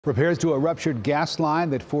Repairs to a ruptured gas line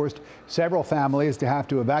that forced several families to have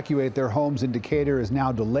to evacuate their homes in Decatur is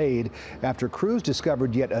now delayed after crews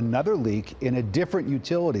discovered yet another leak in a different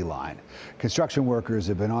utility line. Construction workers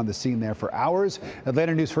have been on the scene there for hours.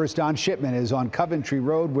 Atlanta News First Don Shipman is on Coventry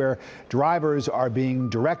Road, where drivers are being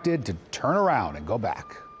directed to turn around and go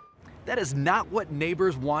back. That is not what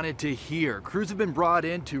neighbors wanted to hear. Crews have been brought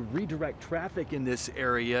in to redirect traffic in this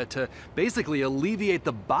area to basically alleviate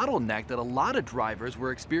the bottleneck that a lot of drivers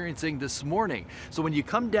were experiencing this morning. So when you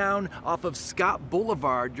come down off of Scott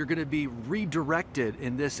Boulevard, you're going to be redirected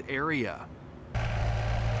in this area.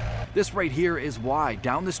 This right here is why.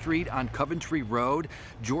 Down the street on Coventry Road,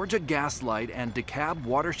 Georgia Gaslight and DeKalb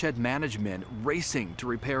Watershed Management racing to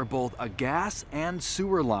repair both a gas and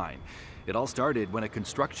sewer line. It all started when a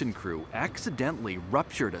construction crew accidentally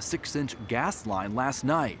ruptured a 6-inch gas line last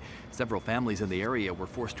night. Several families in the area were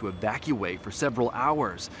forced to evacuate for several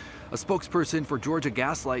hours. A spokesperson for Georgia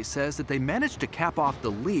Gaslight says that they managed to cap off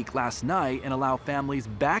the leak last night and allow families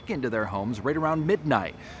back into their homes right around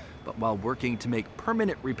midnight. But while working to make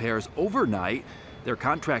permanent repairs overnight, their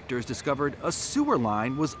contractors discovered a sewer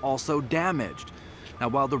line was also damaged. Now,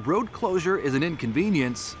 while the road closure is an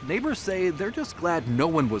inconvenience, neighbors say they're just glad no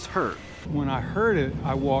one was hurt. When I heard it,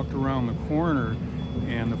 I walked around the corner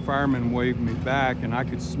and the fireman waved me back and I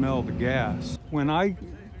could smell the gas. When I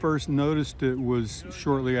first noticed it was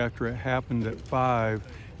shortly after it happened at 5,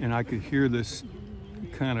 and I could hear this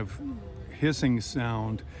kind of hissing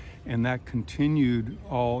sound, and that continued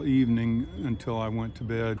all evening until I went to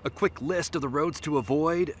bed. A quick list of the roads to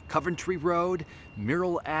avoid: Coventry Road,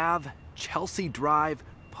 Murrell Ave, Chelsea Drive,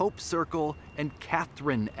 Pope Circle, and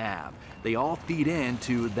Kathryn Ave. They all feed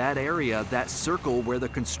into that area, that circle where the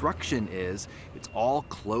construction is. It's all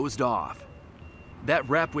closed off. That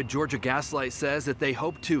rep with Georgia Gaslight says that they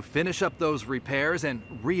hope to finish up those repairs and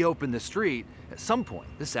reopen the street at some point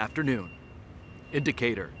this afternoon. In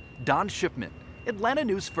Decatur, Don Shipman, Atlanta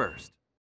News First.